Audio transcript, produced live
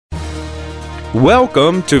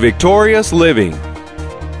Welcome to Victorious Living.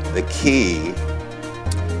 The key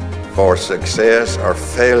for success or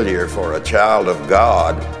failure for a child of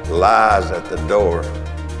God lies at the door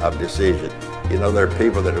of decision. You know, there are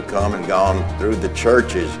people that have come and gone through the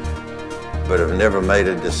churches but have never made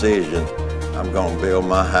a decision. I'm going to build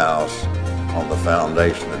my house on the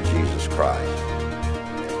foundation of Jesus Christ.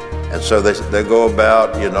 And so they go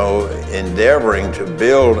about, endeavoring to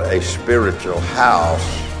build a spiritual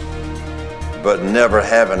house, but never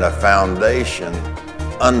having a foundation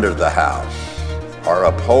under the house or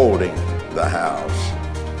upholding the house.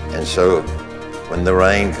 And so when the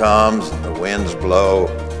rain comes and the winds blow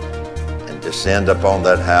and descend upon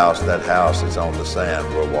that house is on the sand,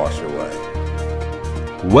 will wash away.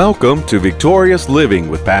 Welcome to Victorious Living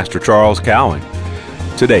with Pastor Charles Cowan.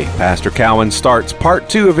 Today, Pastor Cowan starts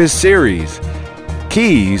part 2 of his series,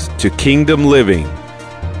 Keys to Kingdom Living.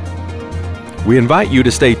 We invite you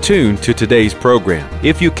to stay tuned to today's program.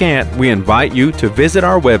 If you can't, we invite you to visit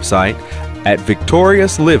our website at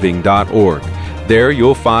victoriousliving.org. There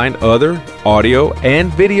you'll find other audio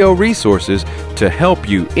and video resources to help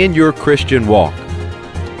you in your Christian walk.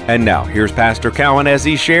 And now, here's Pastor Cowan as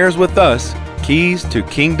he shares with us Keys to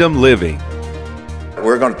Kingdom Living.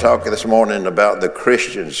 We're going to talk this morning about the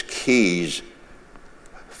Christian's keys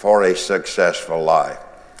for a successful life.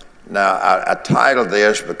 Now, I titled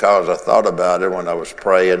this because I thought about it when I was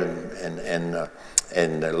praying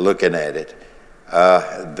and looking at it,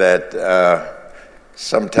 that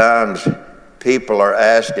sometimes people are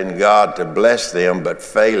asking God to bless them but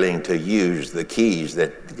failing to use the keys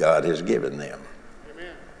that God has given them.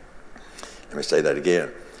 Amen. Let me say that again.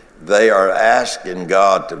 They are asking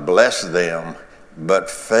God to bless them but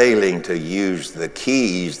failing to use the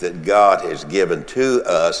keys that God has given to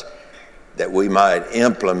us, that we might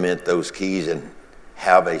implement those keys and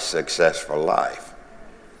have a successful life.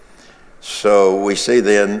 So we see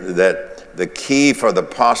then that the key for the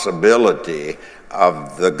possibility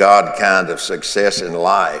of the God kind of success in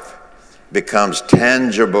life becomes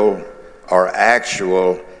tangible or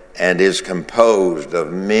actual and is composed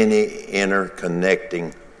of many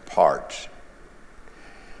interconnecting parts.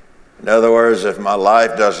 In other words, if my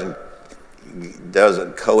life doesn't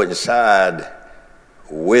coincide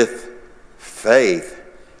with faith,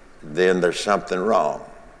 then there's something wrong,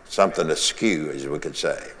 something askew, as we could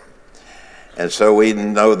say. And so we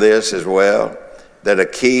know this as well, that a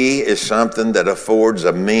key is something that affords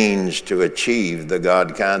a means to achieve the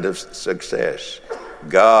God kind of success.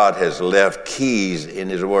 God has left keys in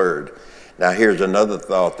His Word. Now here's another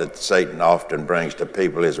thought that Satan often brings to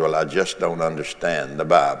people is, well, I just don't understand the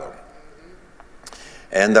Bible.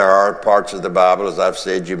 And there are parts of the Bible, as I've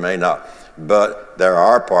said, you may not. But there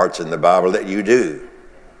are parts in the Bible that you do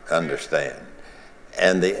understand.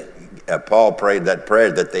 And Paul prayed that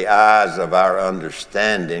prayer, that the eyes of our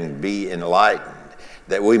understanding be enlightened,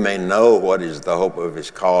 that we may know what is the hope of His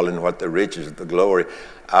calling, what the riches of the glory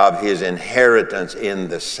of His inheritance in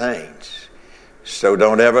the saints. So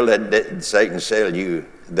don't ever let Satan sell you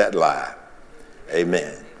that lie.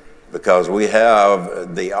 Amen. Because we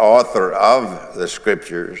have the author of the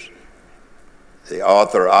Scriptures, the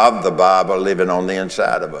author of the Bible living on the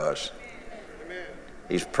inside of us. Amen.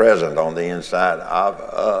 He's present on the inside of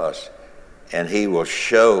us, and He will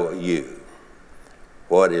show you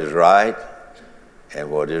what is right and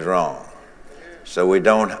what is wrong. So we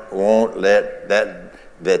won't let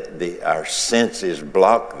our senses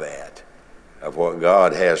block that of what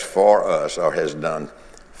God has for us or has done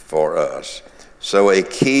for us. So a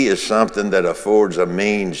key is something that affords a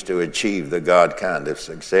means to achieve the God kind of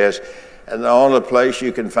success. And the only place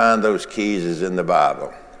you can find those keys is in the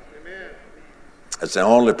Bible. Amen. It's the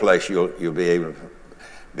only place you'll be able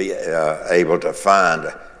to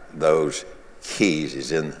find those keys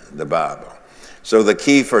is in the Bible. So the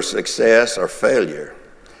key for success or failure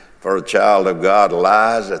for a child of God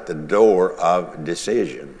lies at the door of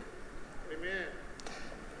decision. Amen.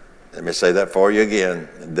 Let me say that for you again.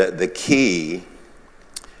 The key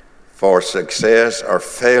for success or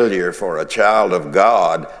failure for a child of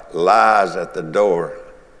God lies at the door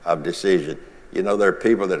of decision. You know, there are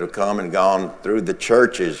people that have come and gone through the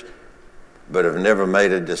churches but have never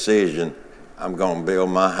made a decision. I'm going to build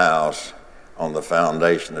my house on the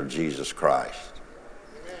foundation of Jesus Christ.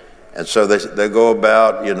 And so they go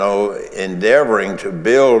about, endeavoring to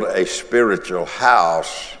build a spiritual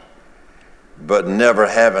house but never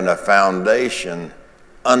having a foundation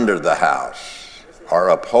under the house or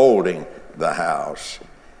upholding the house.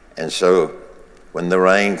 And so when the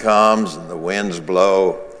rain comes and the winds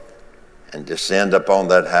blow and descend upon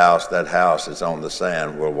that house is on the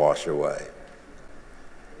sand, will wash away.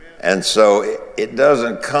 And so it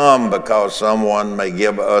doesn't come because someone may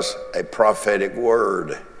give us a prophetic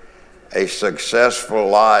word. A successful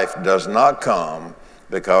life does not come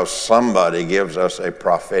because somebody gives us a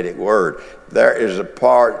prophetic word. There is a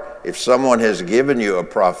part, if someone has given you a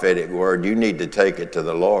prophetic word, you need to take it to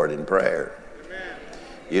the Lord in prayer. Amen.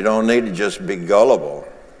 You don't need to just be gullible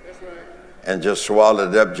and just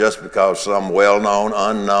swallow it up just because some well-known,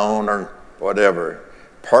 unknown, or whatever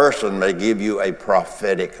person may give you a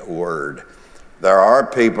prophetic word. There are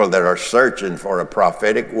people that are searching for a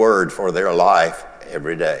prophetic word for their life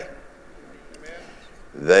every day. Amen.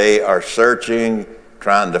 They are searching,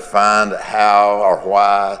 trying to find how or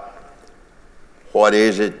why. What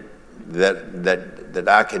is it that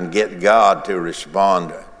I can get God to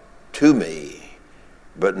respond to me,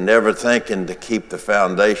 but never thinking to keep the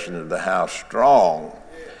foundation of the house strong,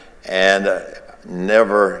 and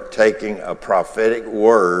never taking a prophetic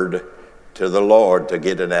word to the Lord to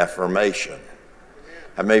get an affirmation.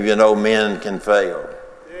 How many of you know men can fail?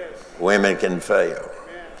 Women can fail.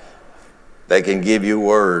 They can give you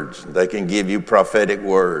words. They can give you prophetic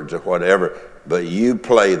words or whatever, but you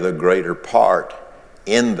play the greater part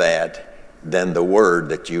in that than the word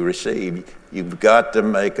that you receive. You've got to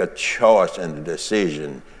make a choice and a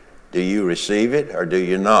decision. Do you receive it or do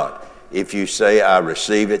you not? If you say, I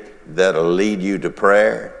receive it, that'll lead you to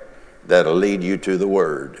prayer. That'll lead you to the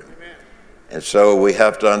word. Amen. And so we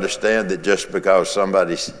have to understand that just because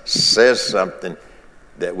somebody says something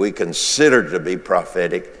that we consider to be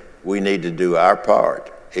prophetic, we need to do our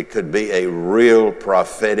part. It could be a real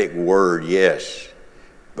prophetic word, yes,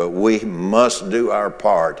 but we must do our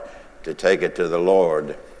part to take it to the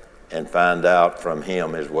Lord and find out from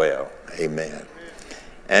Him as well. Amen.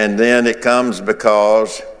 And then it comes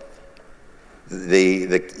because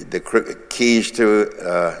the keys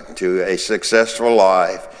to a successful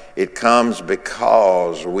life, it comes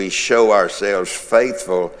because we show ourselves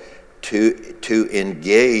faithful to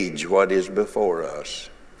engage what is before us.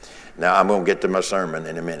 Now, I'm going to get to my sermon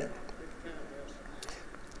in a minute.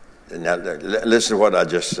 Now, listen to what I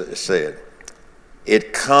just said.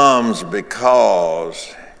 It comes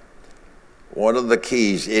because, one of the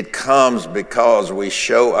keys, it comes because we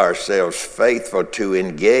show ourselves faithful to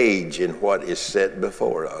engage in what is set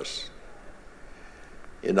before us.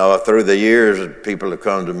 You know, through the years, people have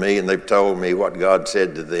come to me and they've told me what God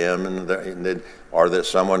said to them, or that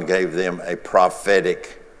someone gave them a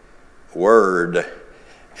prophetic word,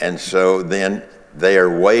 and so then they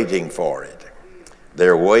are waiting for it.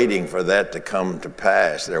 They're waiting for that to come to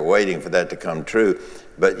pass. They're waiting for that to come true,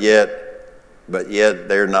 but yet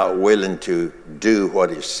they're not willing to do what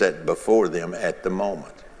is set before them at the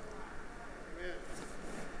moment.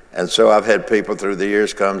 And so I've had people through the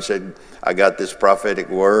years come and said, I got this prophetic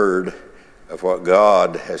word of what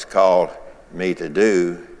God has called me to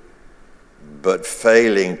do, but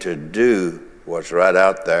failing to do what's right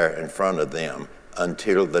out there in front of them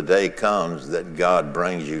until the day comes that God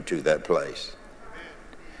brings you to that place.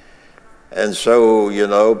 And so, you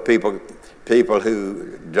know, people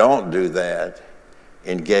who don't do that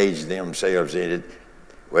engage themselves in it.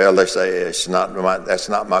 Well, they say that's not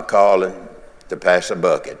my calling to pass a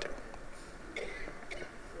bucket.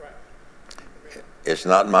 It's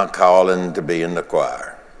not my calling to be in the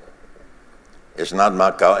choir. It's not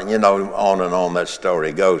my calling. You know, on and on that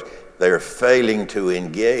story goes. They're failing to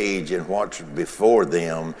engage in what's before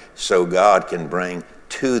them so God can bring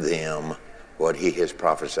to them what He has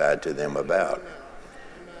prophesied to them about.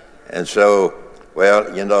 And so,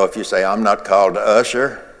 well, you know, if you say, I'm not called to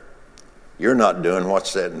usher, you're not doing what's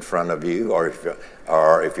set in front of you, or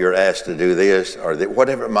if you're asked to do this, or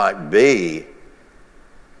whatever it might be,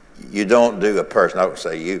 you don't do a person, I would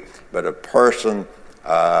say you, but a person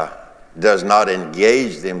does not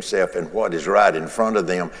engage themselves in what is right in front of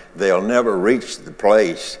them, they'll never reach the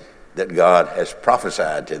place that God has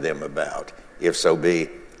prophesied to them about, if so be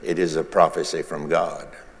it is a prophecy from God.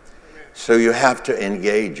 So you have to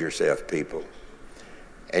engage yourself, people.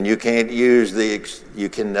 And you can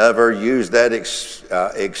never use that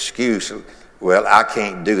excuse, well, I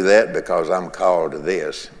can't do that because I'm called to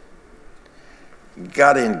this. You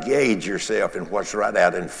got to engage yourself in what's right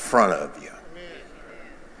out in front of you.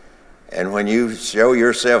 And when you show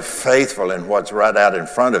yourself faithful in what's right out in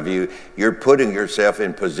front of you, you're putting yourself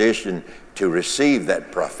in position to receive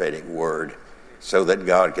that prophetic word so that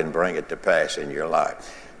God can bring it to pass in your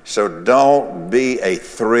life. So don't be a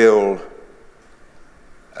thrilled,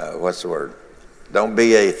 Don't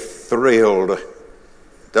be a thrilled,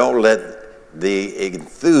 don't let the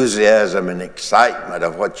enthusiasm and excitement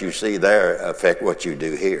of what you see there affect what you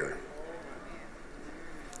do here.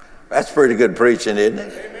 That's pretty good preaching, isn't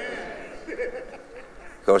it?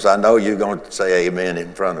 course, I know you're going to say amen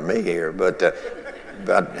in front of me here, but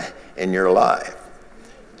in your life.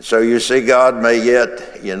 So you see, God may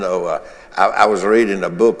yet, I was reading a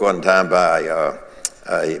book one time by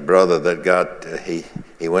a brother that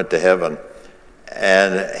he went to heaven,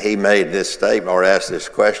 and he made this statement or asked this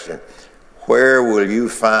question: where will you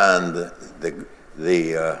find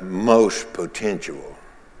the most potential?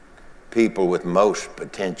 People with most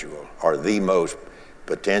potential, or the most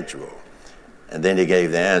potential? And then he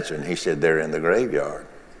gave the answer, and he said they're in the graveyard.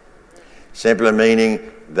 Simply meaning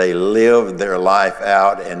they lived their life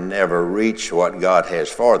out and never reached what God has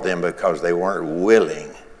for them because they weren't willing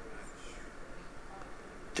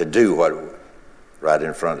to do what right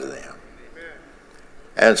in front of them.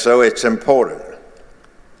 And so it's important.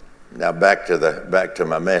 Now back to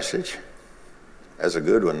my message. That's a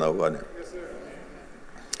good one though, wasn't it? Yes, sir.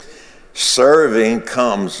 Serving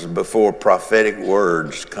comes before prophetic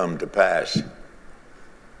words come to pass.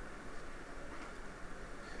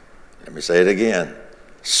 Let me say it again.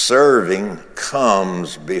 Serving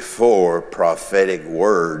comes before prophetic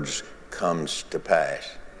words comes to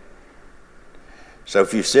pass. So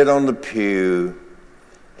if you sit on the pew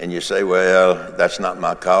and you say, well, that's not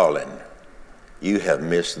my calling, you have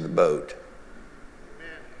missed the boat.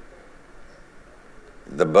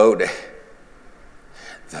 The boat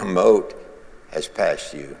has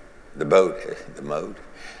passed you. The boat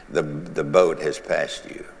has passed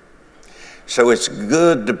you. So it's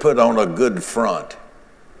good to put on a good front,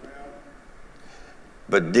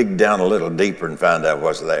 but dig down a little deeper and find out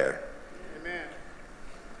what's there.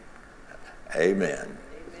 Amen.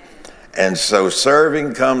 And so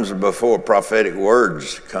serving comes before prophetic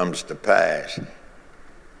words comes to pass.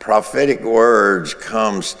 Prophetic words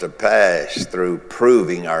comes to pass through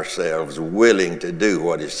proving ourselves willing to do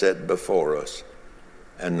what is set before us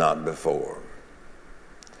and not before.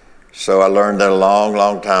 So I learned that a long,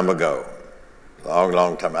 long time ago.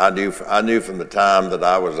 Long time. I knew from the time that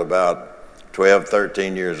I was about 12,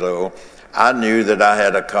 13 years old, I knew that I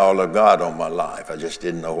had a call of God on my life. I just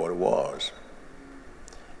didn't know what it was.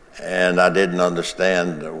 And I didn't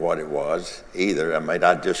understand what it was either.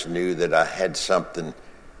 I just knew that I had something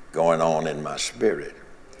going on in my spirit.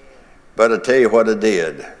 But I tell you what I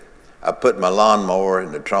did. I put my lawnmower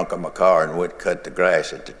in the trunk of my car and went cut the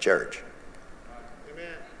grass at the church.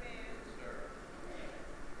 Amen.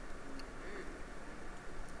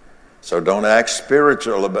 So don't act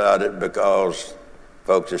spiritual about it because,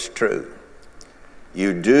 folks, it's true.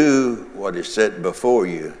 You do what is set before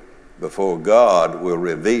you, before God will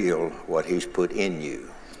reveal what he's put in you.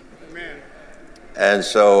 Amen. And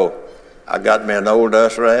so I got me an old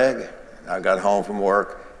dust rag. I got home from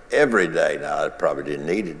work every day. Now, I probably didn't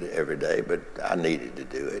need it every day, but I needed to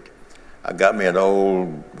do it. I got me an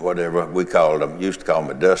old, whatever we called them, used to call them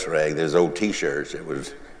a dust rag. There's old T-shirts that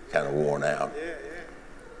was kind of worn out. Yeah.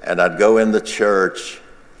 And I'd go in the church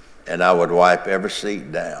and I would wipe every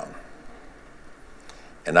seat down.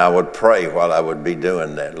 And I would pray while I would be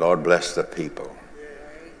doing that. Lord, bless the people.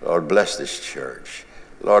 Lord, bless this church.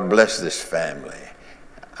 Lord, bless this family.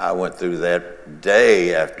 I went through that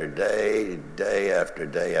day after day, day after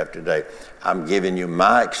day after day. I'm giving you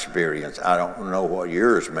my experience. I don't know what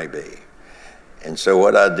yours may be. And so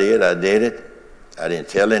what I did it. I didn't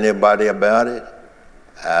tell anybody about it.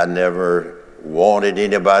 I never wanted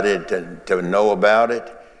anybody to know about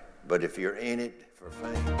it. But if you're in it for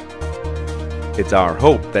fame. It's our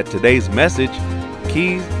hope that today's message,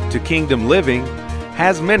 Keys to Kingdom Living,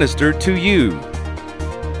 has ministered to you.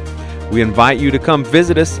 We invite you to come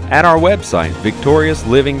visit us at our website,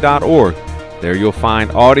 victoriousliving.org. There you'll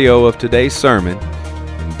find audio of today's sermon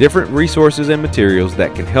and different resources and materials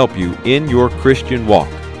that can help you in your Christian walk.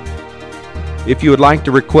 If you would like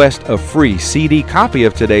to request a free CD copy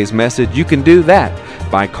of today's message, you can do that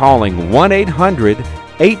by calling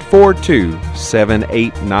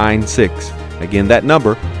 1-800-842-7896. Again, that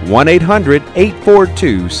number,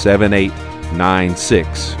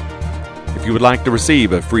 1-800-842-7896. If you would like to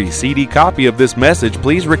receive a free CD copy of this message,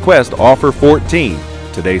 please request offer 14.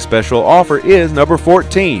 Today's special offer is number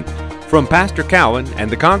 14. From Pastor Cowan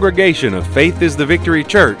and the congregation of Faith is the Victory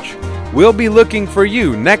Church, we'll be looking for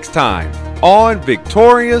you next time on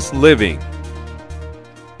Victorious Living.